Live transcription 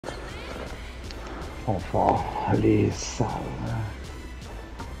Sont forts, les sales.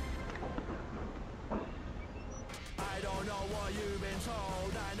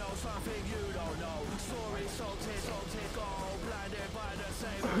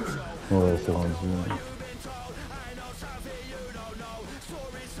 Ouais, c'est rendu.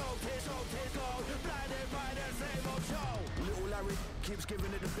 Keeps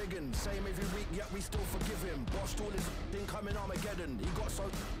giving it a big one. Same every week, yet we still forgive him. Boss all his thing coming Armageddon. He got so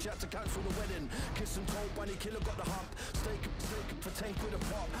she had to cancel the wedding. Kiss and told bunny killer got the hump. Steak for 10 quid a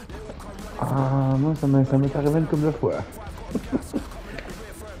pop. They all come running. Ah, moi ça m'est arrivé une couple de fois.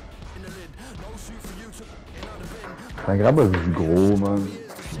 Un grand bas du gros, man.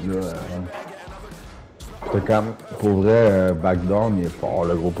 Là, c'est comme, pour vrai, backdown, il est fort,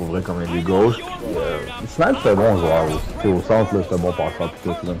 le gros, pour vrai, comme il est gauche. Snipe, c'est un bon joueur aussi. Au centre, là, c'est un bon passeur, pis tout,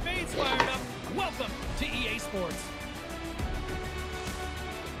 là.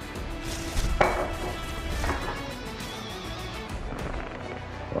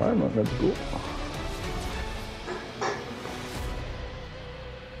 Ouais, man, let's go.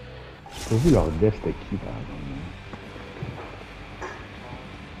 J'ai pas vu leur def, c'était qui, par exemple.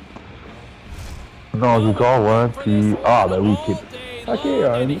 Non, du corps, ouais, puis... Ah, ben oui, Kip. Ok,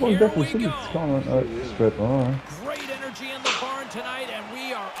 une grosse def aussi, les petits corps, hein. Ouais, straight, ouais.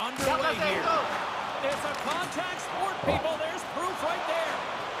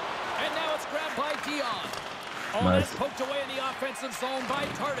 Nice.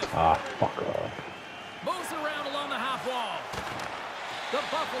 Ah, fuck off. Moves around along the half wall. The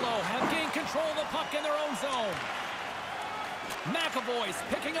Buffalo have gained control of the puck in their own zone. McAvoy's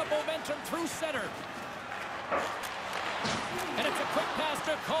picking up momentum through center. And it's a quick pass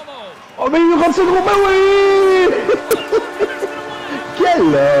to Como. Oh, mais il rentre ce gros, mais oui!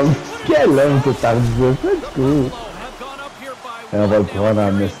 Quel homme c'est tardif, let's go! Et on va le prendre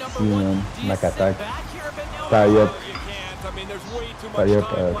en esti, man. Mac attack. Tie up. Tie up,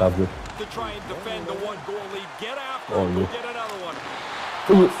 tardif. Oh, oui.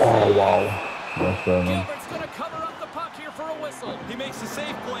 Oh, wow. That's fair, man. He makes a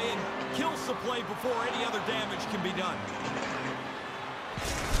safe play and kills the play before any other damage can be done.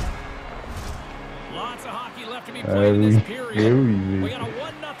 Lots of hockey left to be played in this period. We got a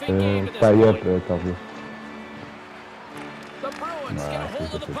 1-0 game to this point. The Bruins get a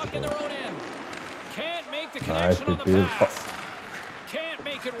hold of the puck in their own end. Can't make the connection on the pass. Can't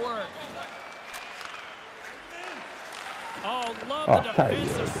make it work. Oh, love the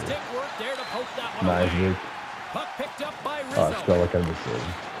defensive stick work there to poke that one away. Puck picked up by Rizzo. Ah, still like this.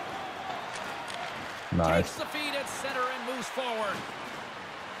 Nice. Takes the feed at center and moves forward.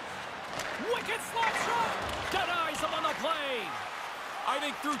 Wicked slap shot. Denies him on the play. I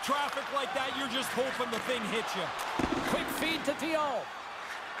think through traffic like that, you're just hoping the thing hits you. Quick feed to Theo.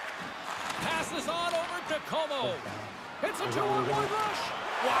 Passes on over to Como. It's a 2-on-1 rush.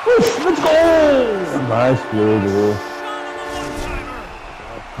 Wow. Let's go! Nice play, bro.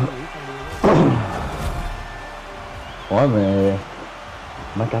 Ouais, mais...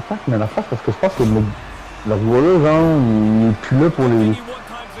 Mac attack, mais l'affaire, parce que je pense que le joueur-là, genre, il est plus là pour les...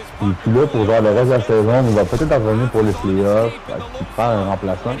 Il est plus là pour genre le reste de la saison, il va peut-être revenir pour les playoffs, il prend un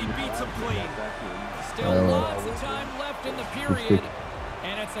remplaçant.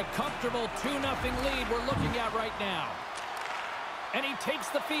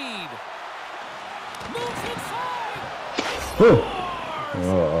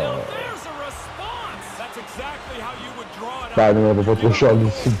 Bah non, on va pas trop charger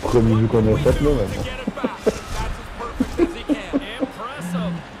ici le premier but qu'on a fait là, mais bon.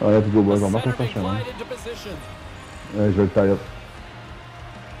 Ouais, let's go, boys, on marque un prochain. Hein. Je vais le tie up.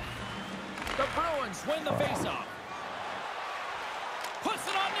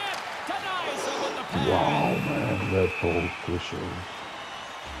 Wow, man, that whole cushion.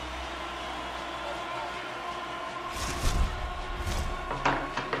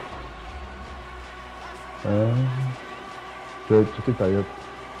 Tout est tie up.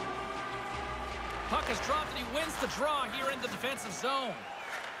 Puck is dropped and he wins the draw here in the defensive zone.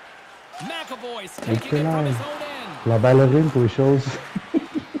 McAvoy's taking it from his own end. La ballerine pour les choses.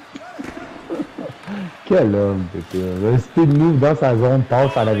 Quel homme, c'était. Le speed move dans sa zone,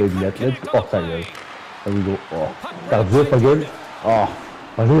 passe à l'aveuglette. Là, tu portes ta gueule. Ça vous go. Oh. Tardif, pas gueule. Oh.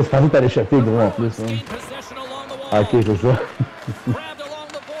 Vas-y, c'est pas que t'allais échapper, gros, en plus. Hein. Ok, c'est ça.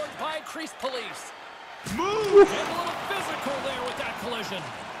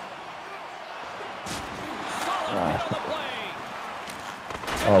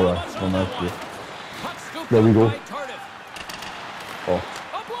 Ah ouais, on a un pied. There we go. Oh.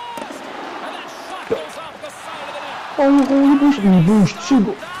 Oh, il bouge, tu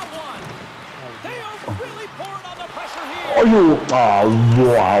go. Oh yo! Ah,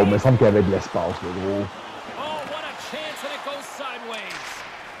 wow! Il me semble qu'il y avait de l'espace, le gros. Oh, what a chance, and it goes sideways.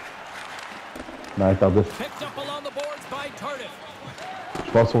 Non, Tardif. Picked up along the boards by Tardif.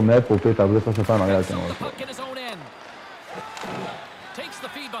 Je passe au net, au pire, Tardif, ça se fait en arrière. Picks up the puck in his own end. Takes the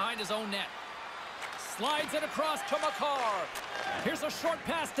feed behind his own net. Slides it across to McCarr. Here's a short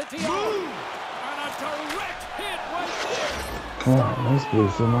pass to Dion. And a direct hit right there. Oh, nice play,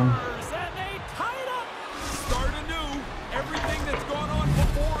 ça, man. And they tie it up. Start anew. Everything that's gone on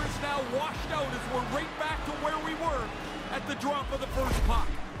before is now washed out as we're right back to where we were at the drop of the first puck.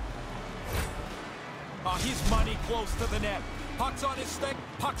 He's money close to the net. Puck's on his stick,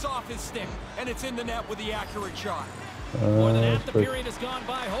 puck's off his stick, and it's in the net with the accurate shot. More than half the period has gone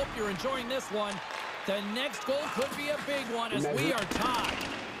by. Hope you're enjoying this one. The next goal could be a big one as we are tied.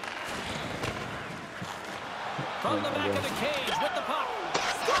 From the back of the cage with the puck.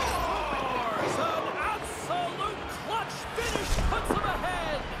 Scores! An absolute clutch finish puts them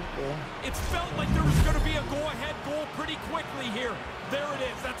ahead. It felt like there was going to be a go-ahead goal pretty quickly here. There it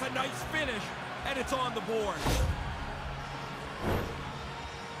is. That's a nice finish, and it's on the board.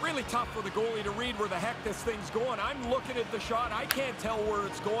 Really tough for the goalie to read where the heck this thing's going. I'm looking at the shot. I can't tell where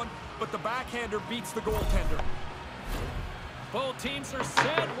it's going, but the backhander beats the goaltender. Both teams are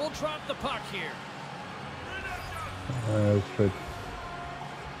set. We'll drop the puck here. And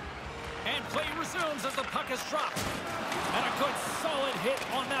play resumes as the puck is dropped. And a good solid hit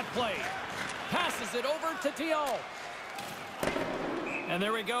on that play. Passes it over to Dion. And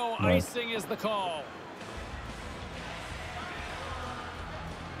there we go. Nice. Icing is the call.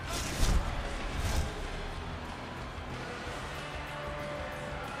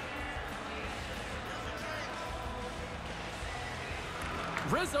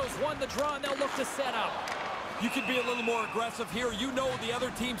 Rizzo's won the draw, and they'll look to set up. You can be a little more aggressive here. You know the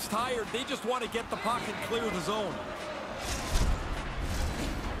other team's tired. They just want to get the puck and clear the zone.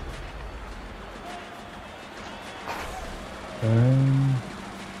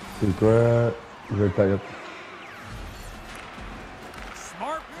 C'est quoi? Je vais le tailler.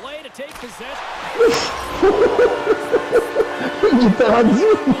 Smart play to take possession. J'étais rendu,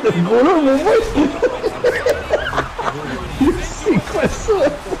 le gros-là, mon boy! C'est quoi ça?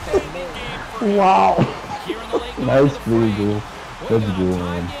 Wow! Nice play, bro. Let's go,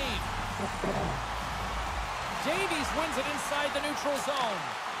 man. Davies wins it inside the neutral zone.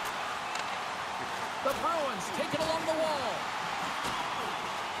 The Bruins take it along the wall.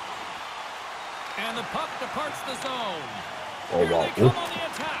 And the puck departs the zone. Oh, Here wow. they come on the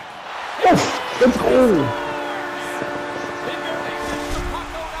attack. Oh, let's go! They barely pushed the puck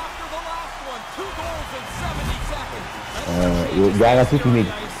out after the last one. 2 goals in 70 seconds. Garanti fini.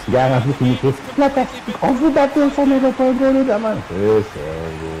 Garanti fini. On vous battait, ça n'avait pas un goal de main. C'est ça,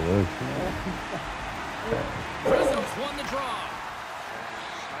 Rizzo's won the draw.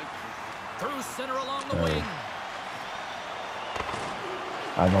 Through center along the wing.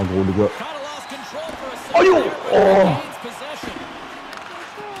 Ah non, gros, les gars. Kind of lost control for a second. Oh, yo! There, but Oh! gains possession.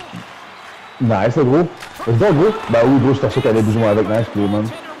 Nice, gros. C'est bon, gros. Bah oui, gros, c'est ça qu'elle avait besoin avec nice play, man.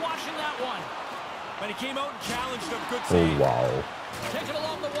 Goaltender watching that one. But he came out and challenged him. Good Oh, save. wow. Taken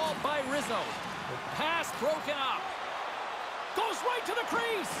along the wall by Rizzo. Pass broken up. Goes right to the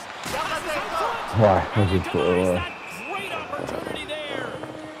crease. Passes out front. Ouais, And he j'ai denies pas. that great opportunity there.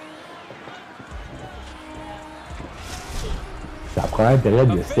 C'est la première période,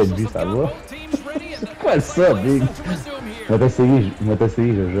 il y a 7 buts, ça va. C'est quoi ça, Big? Je vais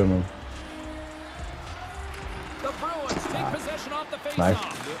t'essayer, je jure, man. Nice.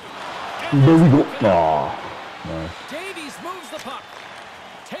 There we go. Oh, nice. Davies moves the puck.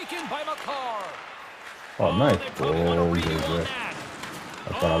 Taken by McCarr. Oh, nice. They probably want to Oh, redo good, on good. that.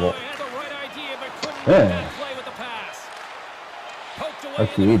 That's what I want. They had the right idea, but couldn't Yeah. make that play with the pass. Poked away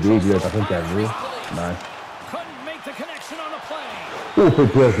Ok, in the neutral Big, il y a zone personne qui a by vu. Priestley. Nice. Couldn't make the connection on the play. Oh,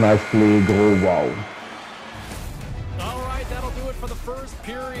 Petrus, nice play, gros, wow. All right, that'll do it for the first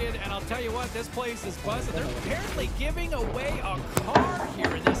period, and I'll tell you what, this place is buzzing. They're apparently giving away a car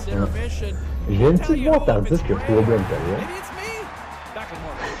here in this intermission. J'ai une petite voix tardif que problème derrière. Maybe it's me. Back in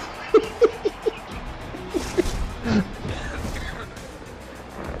more.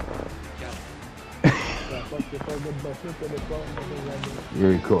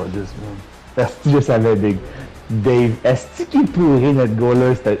 Very gorgeous, man. Est-ce que je savais, Big? Dave, est-ce qu'il pourrait notre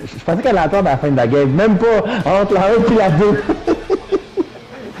goal-là? Je pensais qu'elle allait attendre à la fin de la game. Même pas entre la 1 et la 2.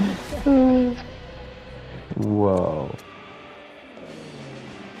 Wow.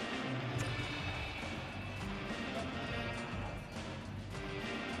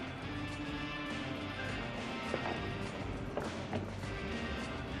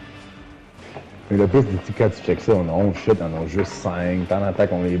 Mais le pire, c'est que quand tu checks ça, on a 11 shit, on en a juste 5. Tant en temps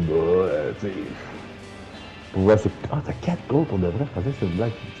qu'on les bat, tu sais. Pour vrai, c'est. Ah, t'as 4 goals pour de vrai, je pensais que c'était une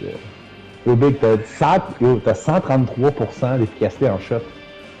blague. Yo, Big, t'as 133% d'efficacité en shot.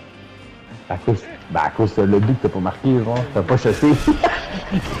 À cause le but que t'as pas marqué, genre, t'as pas chassé.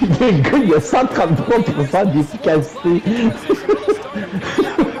 Le gars, il a 133% d'efficacité.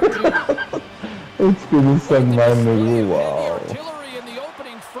 Et tu connais ça de même, mais gros, wow.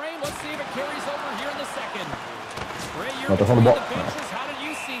 Attention de bord.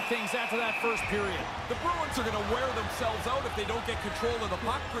 First period. The Bruins are going to wear themselves out if they don't get control of the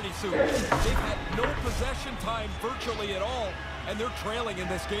puck pretty soon. They've had no possession time virtually at all, and they're trailing in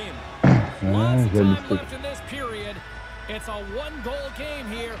this game. Lots of time left in this period. It's a one-goal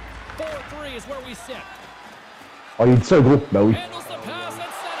game here. 4-3 is where we sit. Oh, il dit ça, gros. Ben oui. Handles the pass at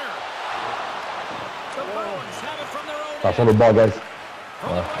center. The Bruins have it from their own end. Attention de bord, guys.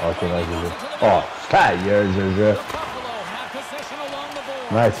 Ouais, ok, vas-y. Oh, ta gueule, je.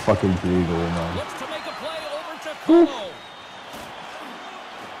 Nice fucking play, gros, man. Oh,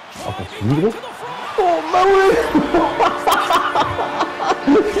 t'as suivi, gros? Oh, ben oui!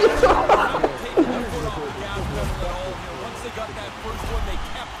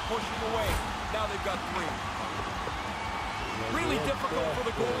 Really difficult for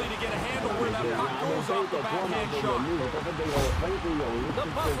the goalie to get a handle where that puck goes off the backhand shot. The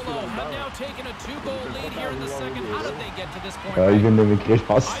Buffalo have now taken a 2-goal lead here in the second. How did they get to this point? Ils viennent de m'écrire, je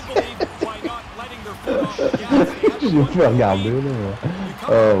pense. J'ai pu regarder, là.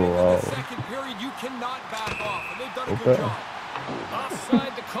 Oh, wow. Okay.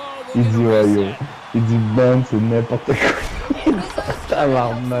 Il dit, ouais, yo. Il dit, Ben, c'est n'importe quoi.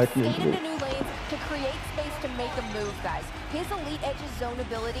 Tabarnak, le gros. His elite edge's zone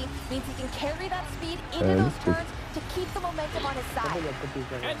ability means he can carry that speed into those turns to keep the momentum on his side.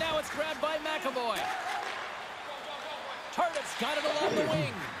 And now it's grabbed by McAvoy. Tardif's got it along the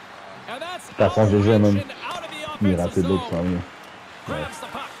wing. And that's out of the offensive zone. Grabs the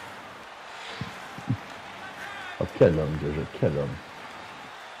puck. Oh, quel homme de jeu, quel homme.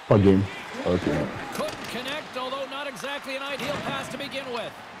 Pas game. Ok. Couldn't connect, although not exactly an ideal pass to begin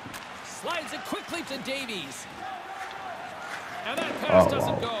with. Slides it quickly to Davies. And that pass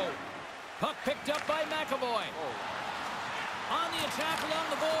doesn't go. Puck picked up by McAvoy. On the attack along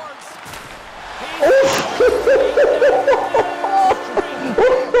the boards.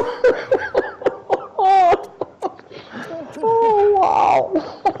 Oh, wow!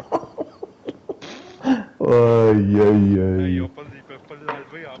 Aïe, aïe, aïe. Ils peuvent pas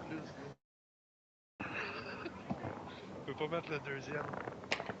l'enlever en plus. On peut pas mettre le deuxième.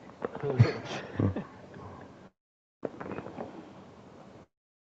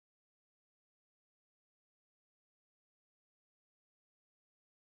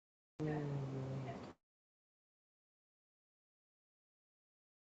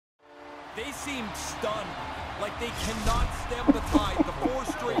 They seem stunned, like they cannot stem the tide. The 4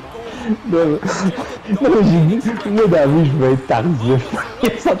 straight goals. Non, j'ai dit, moi, dans la vie, je veux être tardif.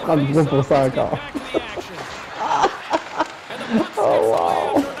 133% encore. Oh,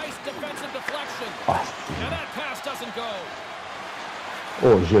 wow.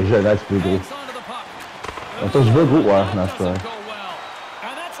 Oh, je laisse plus gros. Attends, je veux gros, ouais, non, c'est vrai.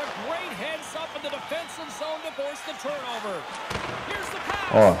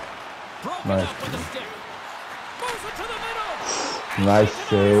 Oh. Nice. Nice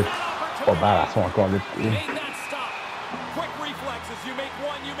save. Pas mal, elles sont encore là. Quick reflexes. You make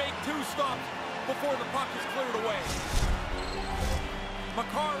one, you make 2 stops before the puck is cleared away.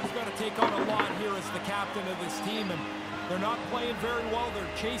 Makar's got to take on a lot here as the captain of this team, and they're not playing very well. They're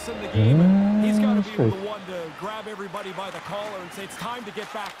chasing the game, and he's got to be the one to grab everybody by the collar and say it's time to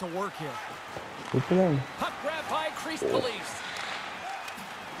get back to work here. Puck grab by crease police.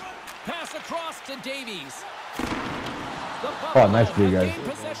 Pass across to Davies. Oh, nice play, guys.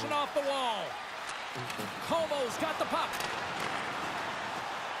 Possession off the wall. Como's got the puck.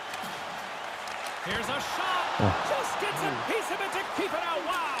 Here's a shot. Just gets a piece of it to keep it out.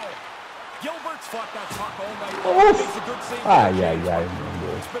 Wow. Gilbert's fought that puck all night. Makes a good save.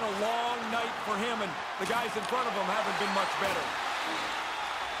 It's been a long night for him, and the guys in front of him haven't been much better.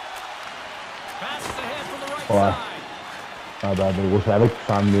 Passes ahead from the right side. Ah bah gros, je savais que tu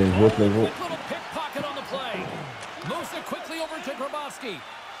s'en venais vite, le gros. Little pickpocket on the play. Moves it quickly over to Grabowski.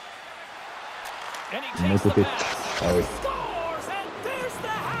 And he takes the pass. Ah oui. Scores, and there's the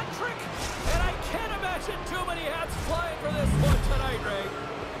hat trick. And I can't imagine too many hats flying for this one tonight, Ray.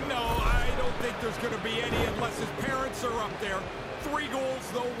 No, I don't think there's going to be any unless his parents are up there. 3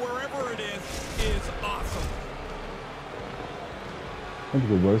 goals, though, wherever it is awesome. Thank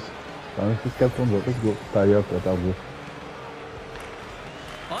you, boys. Quand même 6-4 pour nous autres. Let's go. Taille up, tardif.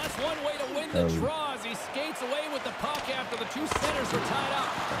 Well, that's one way to win the draw as he skates away with the puck after the two centers are tied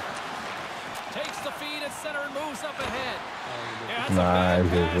up. Takes the feed at center and moves up ahead. Yeah, that's a bad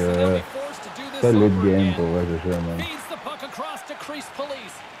pass, and they'll be forced to do this over again. Feeds the puck across to crease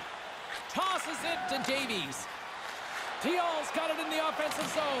police. Tosses it to Davies. Thiel's got it in the offensive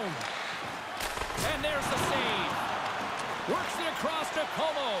zone. And there's the save. Works it across to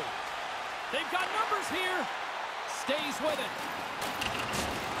Como. They've got numbers here. Stays with it.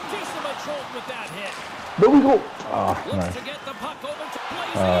 Gives them a jolt with that hit. There we go. Ah, Looks nice. to get the puck over to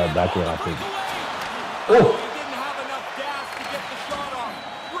Blaze. Back here, rapid. Oh! He didn't have enough gas to get the shot off.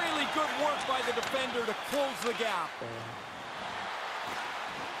 Really good work by the defender to close the gap.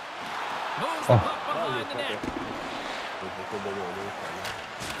 Moves the puck behind the net.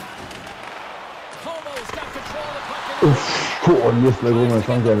 Como's got control of the puck. Ouf, oh, yes, le gros, me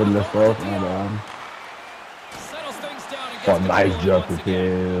semble qu'il y avait de l'espace. Settles things down and Oh, gets nice control job, once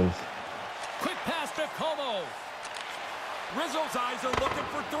again. Pépez. Quick pass to Como. Rizzo's eyes are looking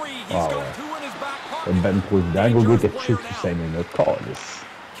for three. He's Ah, got ouais. two in his back pocket. Le Ben Président, Gogo était touché depuis 5 minutes. Calice.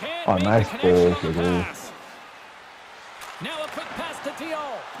 Can't Oh, make nice the connection ball, on the le gros. pass. Now a quick pass to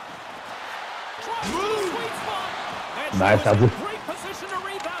Thiel. Tries to the sweet spot. And Nice, shows Abdul. a great position to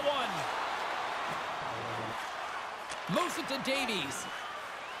read that one. Moves it to Davies.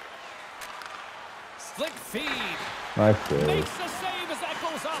 Slick feed. Nice save. Makes the save as that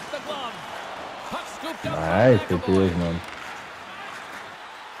goes off the glove. Puck scooped up Nice, by Pépez, McAvoy. man.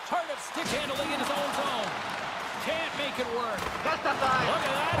 Turnip stick handling in his own zone. Can't make it work. Look at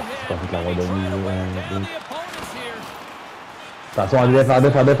that hit. Pas toute la Maybe redonnée, trying to wear ouais, down ouais. the opponents here. Attention, en def, en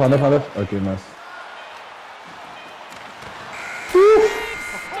def, en def, en def, en def. Ok, nice.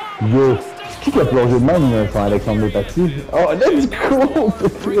 Yo, qui a plongé de même sans Alexandre Despatie? Oh, let's go!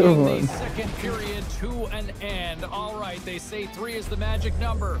 Pépé, Bringing man. the second period to an end. All right, they say 3 is the magic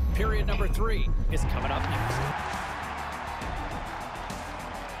number. Period number 3 is coming up next.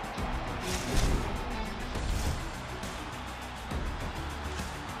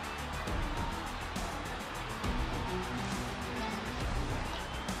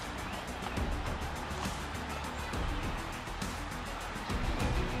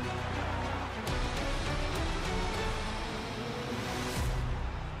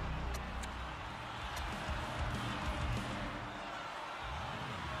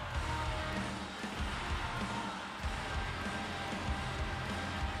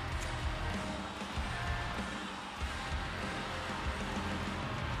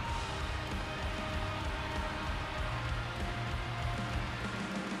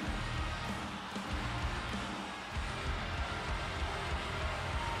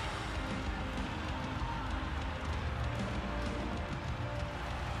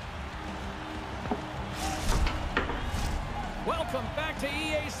 Welcome back to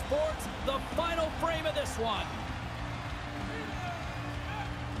EA Sports, the final frame of this one.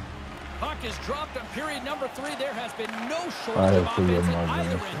 Puck is dropped on period number 3. There has been no shortage of offense in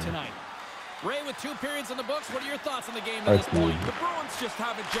either end tonight. Ray, with 2 periods in the books, what are your thoughts on the game at this point? The Bruins just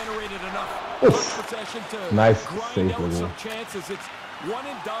haven't generated enough possession to grind out some chances. It's one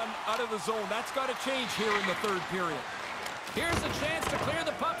and done out of the zone. That's got to change here in the third period. Here's a chance to clear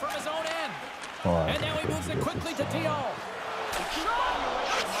the puck from his own end. And now he moves it quickly to Thiel.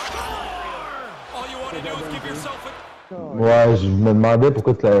 All you want to do is give yourself a... Ouais, je me demandais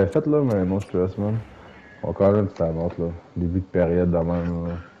pourquoi tu l'avais fait là, mais non, je te laisse, man. Encore une petite annonce là. Début de période de même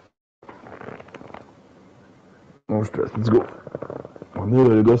là. Non, je te laisse, let's go. On est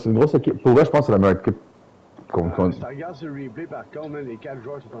les gars, c'est une grosse équipe. Pour vrai, je pense que c'est la meilleure équipe qu'on Si tu regardes sur le replay, par contre, man, les 4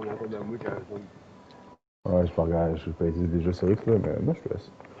 joueurs sont en entour de moi qui répondent. Ouais, je peux regarder, je peux essayer des jeux sur X là, mais non, je te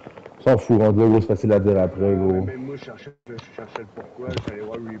laisse. S'en fout, rendu là, gros, c'est facile à dire après, gros. Ouais, même moi, je cherchais le pourquoi. J'allais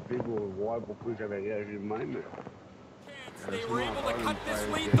voir le replay pour voir pourquoi j'avais réagi de même. They were able to cut this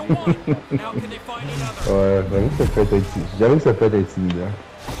lead to 1. Now can they find another? Ouais, j'avoue que ça peut être intimidant.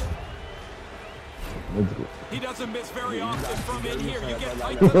 Let's go. He doesn't miss very often from in here. You get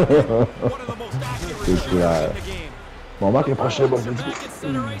tight to the rim. One of the most accurate shooters in the game. Bon, Marc est prochain, bon, let's Back go. at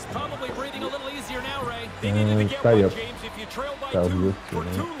center ice, probably breathing a little easier now, Ray. They needed to get one, James. If you trail by 2 for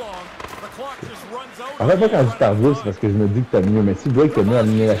too long, the clock just runs out. En fait, moi, quand je dis tardif, c'est parce que je me dis que t'as mieux. Mais si tu vois que t'as mieux à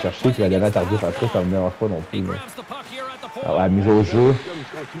venir la chercher, puis la donner à tardif après, ça me dérange pas non plus. Là. Grabs the puck here at the Alors, la point. mise au jeu. Comme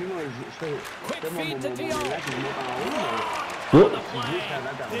je continue, moi, je Quick fais feed to mon Thiel. lac, je monte en haut. Oh! On the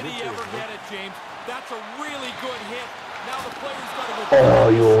play. Did he ever get it, James? That's a really good hit. Now the player's got to go. Oh,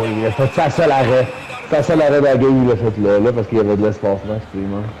 yo, il a fait ça seul arrêt. Ça seul arrêt de la game, il a fait là, parce qu'il y avait de l'espacement,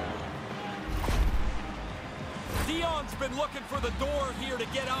 excusez-moi. Dion's been looking for the door here to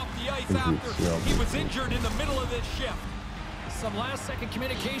get off the the ice after he was injured in the middle of this shift. Some last-second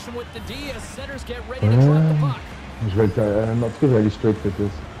communication with the D as centers get ready to drop the puck. Je vais le... En tout cas, je vais aller straight for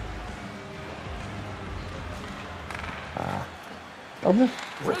this. Ah. Oh, mais...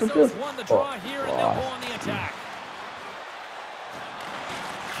 Rizzo's won the draw here and they'll go on the attack.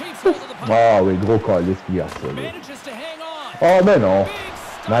 Keeps hold of the puck. Ah oui, gros calice qui garde ça. Manages to hang on. Oh, mais non. Big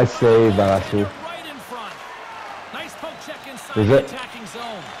stop Nice save, Barasso. right in front. Nice poke check inside the attacking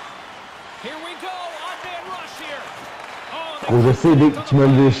zone. Here we go, on-man rush here. Oh, Gros, je sais, dès que tu m'as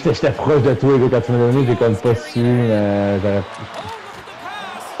levé, j'étais proche de toi, quand tu m'as donné, j'ai comme pas su, mais j'aurais... oh, look at the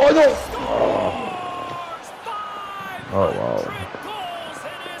pass. Oh non! Scores 500 Oh, wow. goals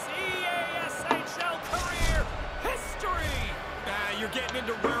in his EASHL career history. You're getting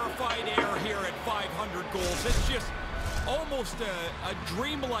into rarefied air here at 500 goals. It's just almost a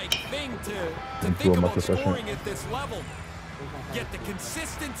dreamlike thing to think about scoring at this level. Yet the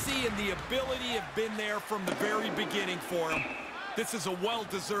consistency and the ability have been there from the very beginning for him. This is a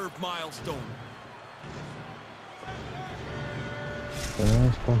well-deserved milestone. Je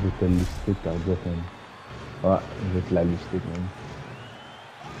pense que je vais te lister par Johan. Ouais, je vais te la lister même.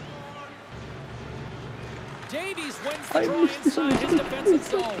 Davies wins the draw inside his defensive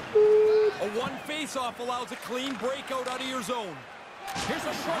zone. A one face-off allows a clean breakout out of your zone. Here's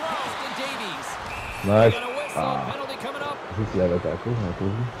a short pass to Davies. Nice. Got a whistle, penalty coming up. Je sais qu'il avait attaqué, j'ai pas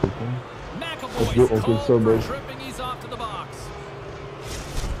vu, c'est cool. McAvoy's Okay, called so for bad. tripping, he's off to the box.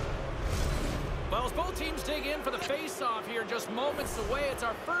 Well, as both teams dig in for the face-off here, just moments away, it's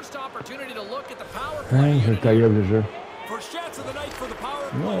our first opportunity to look at the power play. Je le taille le jeu. First shots of the night for the power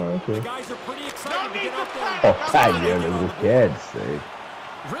play. Oh, okay. The guys are pretty excited to get out there. Oh, taille le gros kid, c'est...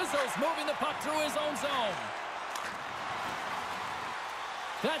 Rizzo's moving the puck through his own zone.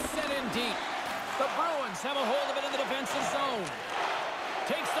 That's sent in deep. The Bruins have a hold of it in the defensive zone.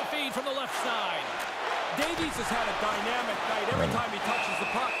 Takes the feed from the left side. Davies has had a dynamic night. Every time he touches the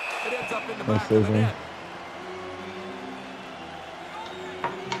puck, it ends up in the Nice back of the save, net.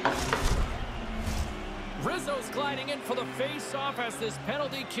 Rizzo's gliding in for the face-off as this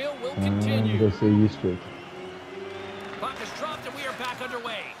penalty kill will Je continue. vais essayer straight. Puck is dropped and we are back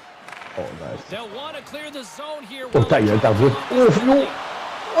underway. Oh, nice. They'll want to clear the zone here. Oh, ta gueule, tardif. Oh, non!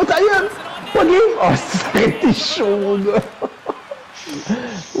 Oh, ta gueule! Pas game! Oh, ça aurait été chaud, là!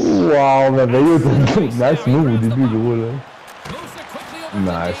 Wow, merveilleux! Nice move au début, gros, là. Moves it quickly over to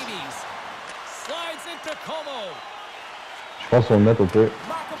Nice. Davies. Slides into Como. Je pense qu'on le met au pire.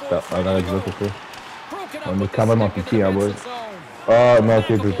 McAvoy On va le mettre au pire. broken up On est with quand the même en stick in the piqué, hein, boy. defensive zone. Ah, non, ok,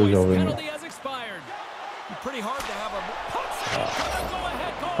 je peux McAvoy's pas revenir. penalty has expired. Pretty hard to have a...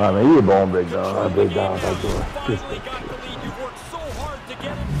 Go-ahead goal. Ah, mais il est bon, Big Dog. Big Dog, Finally Big Dog. got the lead. You've worked so hard to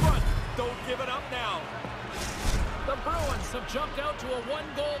get in front. Don't give it up now. The Bruins have jumped out to a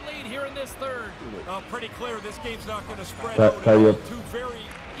one-goal lead here in this third. Pretty clear this game's not going to spread That- out. that- At all. yep. Two very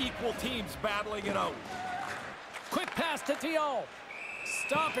equal teams battling it out. Quick pass to Thiel.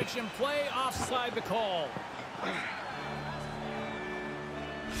 Stoppage in play, offside the call.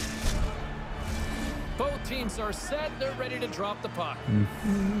 Both teams are set, they're ready to drop the puck.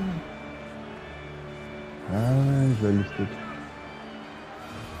 Ah, je vais lister.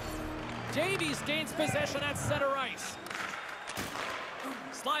 Davies gains possession at center ice.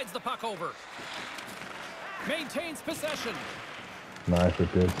 Slides the puck over. Maintains possession. Nice,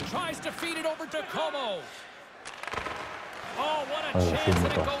 c'est good. Tries to feed it over to Como. Oh, what a Oh, chance, c'est and bon,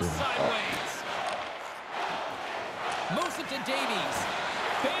 it goes parfait. sideways. Moves it to Davies.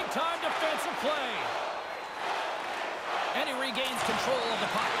 Big time defensive play. And he regains control of the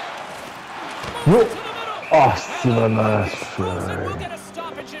puck. No. Moves it to the middle. Oh, c'est vraiment We'll chouette. get a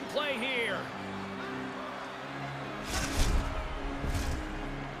stoppage in play here.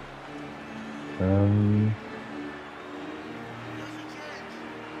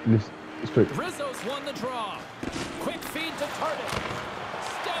 Straight. Rizzo's won the draw. Quick feed to Tardif.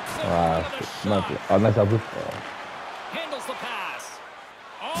 Steps in Ah, front of the c'est... shot. Non, ah, nice, arbitre. Handles the pass.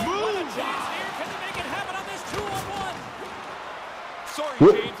 Oh, what a chance here. Can they make it happen on this 2-on-1? Sorry,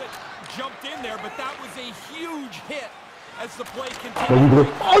 Yep. James, that jumped in there, but that was a huge hit as the play Vas-y, continued. gros.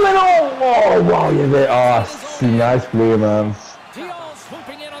 Oh, mais non! Oh, wow, il y avait... Ah, c'est nice play, man. Thiel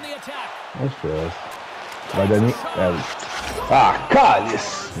swooping in on the attack. Nice pass. Va donner... Ah, oui. Ah,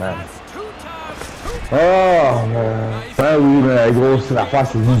 calice, man. That's two times. Oh, man. Ah oui, mais gros, c'est l'affaire,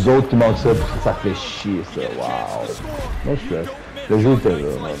 c'est nous autres qui manquent ça, puis ça fait chier, ça. Wow. Nice pass. Le jeu était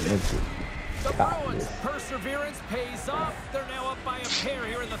là, man. Merci. The Bruins' perseverance pays off. They're now up by a pair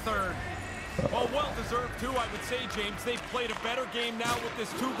here in the third. Well, well-deserved, too, I would say, James. They've played a better game now with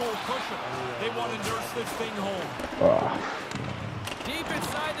this two-goal cushion. They want to nurse this thing home. Ah. Deep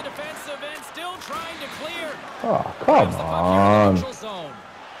inside the defense. defensive end still trying to clear. Oh, come on.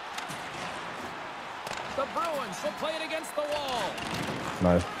 The Bruins will play it against the wall.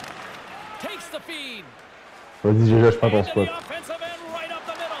 Nice. Takes the feed. Vas-y, GG, je prends ton spot.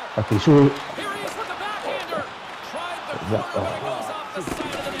 Ah, t'es chaud. Here he is with the backhander. Tried the corner, but it goes off the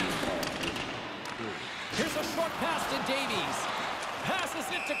side of the net. Here's a short pass to Davies. Passes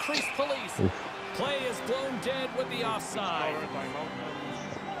it to Crease Police. Play is blown dead with the offside.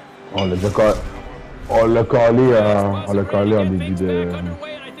 On l'a calé en début de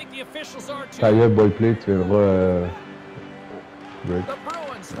taille boy play, tu verras break. The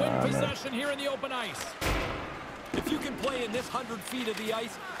Bruins win possession here in the open ice. If you can play in this 100 feet of the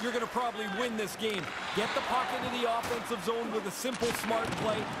ice, you're going to probably win this game. Get the puck into the offensive zone with a simple, smart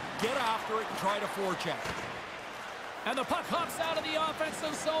play. Get after it and try to forecheck. And the puck hops out of the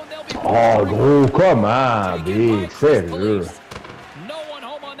offensive zone. They'll be oh, gros, comment, big, sérieux. No one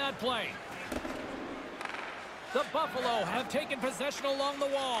home on that play. The Buffalo have taken possession along the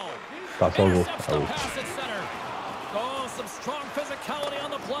wall. Intercepts the pass at center. Oh, some strong physicality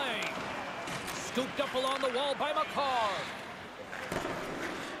on the play. Scooped up along the wall by McCarr.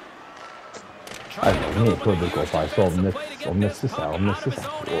 Ah, mais pas de quoi faire ça, on met 6 à 3,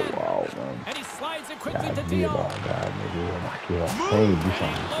 wow, man. And he slides it quickly to Regardez, Dion. mais j'ai remarqué la fin du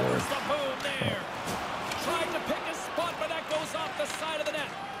Lowers the boom there. Tried to pick his spot, but that goes off the side of the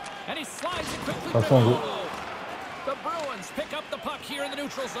net. And he slides it quickly to Buffalo. The Bruins pick up the puck here in the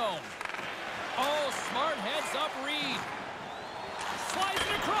neutral zone. Oh, smart heads up Reed. Slides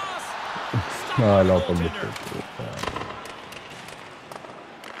it across. Ah, là, pas de but.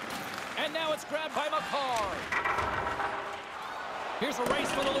 And now it's grabbed by McCarr. Here's a race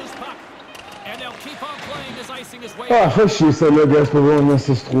for the loose puck. And they'll keep on playing as icing his way. Ah, fais chier celle-là, gars, c'est pas bon, on a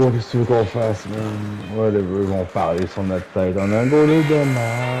 6-3, qu'est-ce que tu veux qu'on fasse, man? Whatever, ils vont parler sur notre tête. On a un goaler de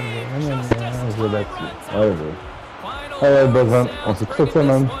merde. Je vais battre. Whatever. Alright, Buzz, on s'écoute cette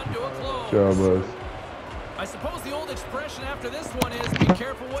semaine. Ciao, Buzz. I suppose the old expression after this one is be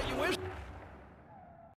careful what you wish.